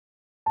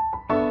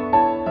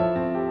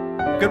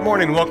Good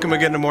morning. Welcome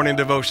again to Morning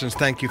Devotions.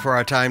 Thank you for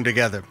our time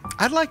together.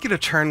 I'd like you to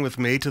turn with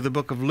me to the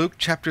book of Luke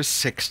chapter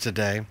 6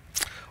 today.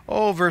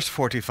 Verse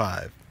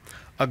 45.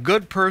 A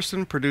good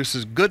person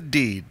produces good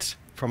deeds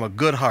from a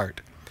good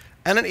heart,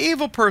 and an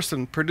evil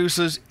person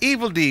produces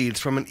evil deeds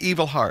from an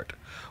evil heart.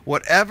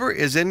 Whatever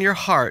is in your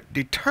heart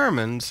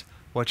determines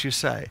what you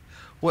say.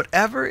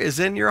 Whatever is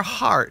in your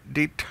heart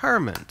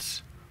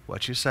determines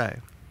what you say.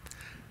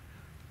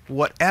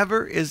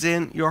 Whatever is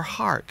in your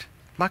heart.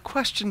 My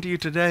question to you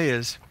today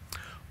is,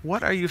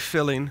 what are you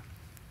filling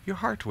your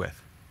heart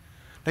with?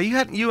 Now,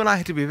 you and I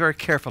have to be very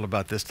careful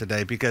about this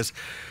today, because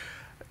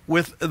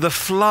with the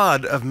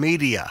flood of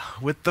media,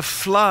 with the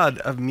flood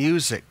of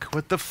music,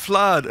 with the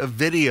flood of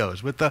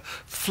videos, with the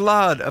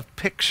flood of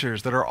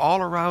pictures that are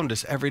all around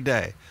us every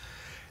day,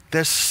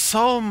 there's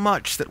so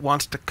much that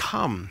wants to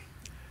come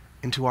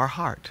into our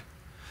heart.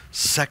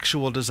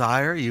 Sexual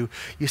desire, you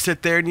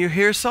sit there and you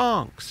hear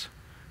songs.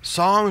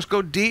 Songs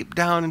go deep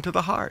down into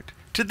the heart.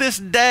 To this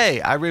day,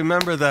 I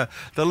remember the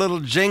little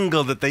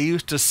jingle that they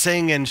used to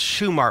sing in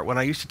Sumrall when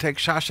I used to take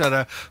Shasha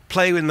to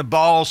play in the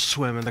ball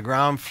swim in the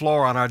ground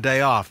floor on our day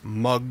off.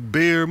 Mug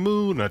beer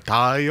moon a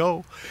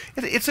tayo.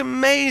 It's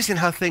amazing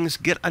how things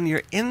get on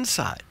your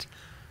inside.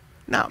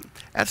 Now,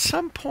 at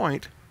some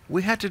point,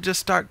 we had to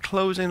just start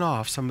closing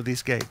off some of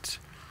these gates.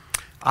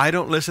 I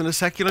don't listen to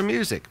secular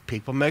music.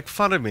 People make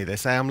fun of me. They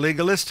say I'm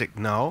legalistic.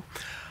 No.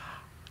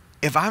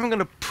 If I'm going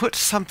to put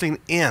something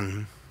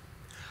in,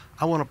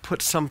 I want to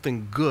put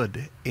something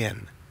good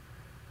in.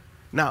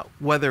 Now,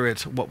 whether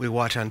it's what we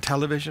watch on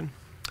television,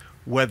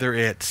 whether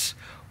it's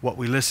what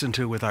we listen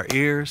to with our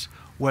ears,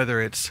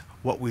 whether it's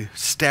what we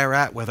stare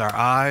at with our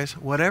eyes,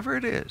 whatever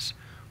it is,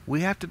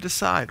 we have to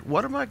decide,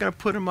 what am I going to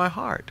put in my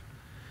heart?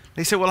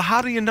 They say, well,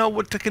 how do you know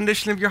what the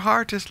condition of your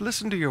heart is?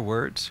 Listen to your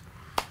words.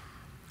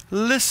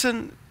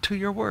 Listen to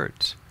your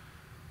words.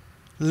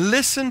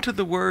 Listen to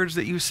the words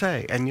that you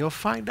say, and you'll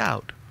find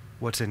out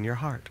what's in your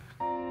heart.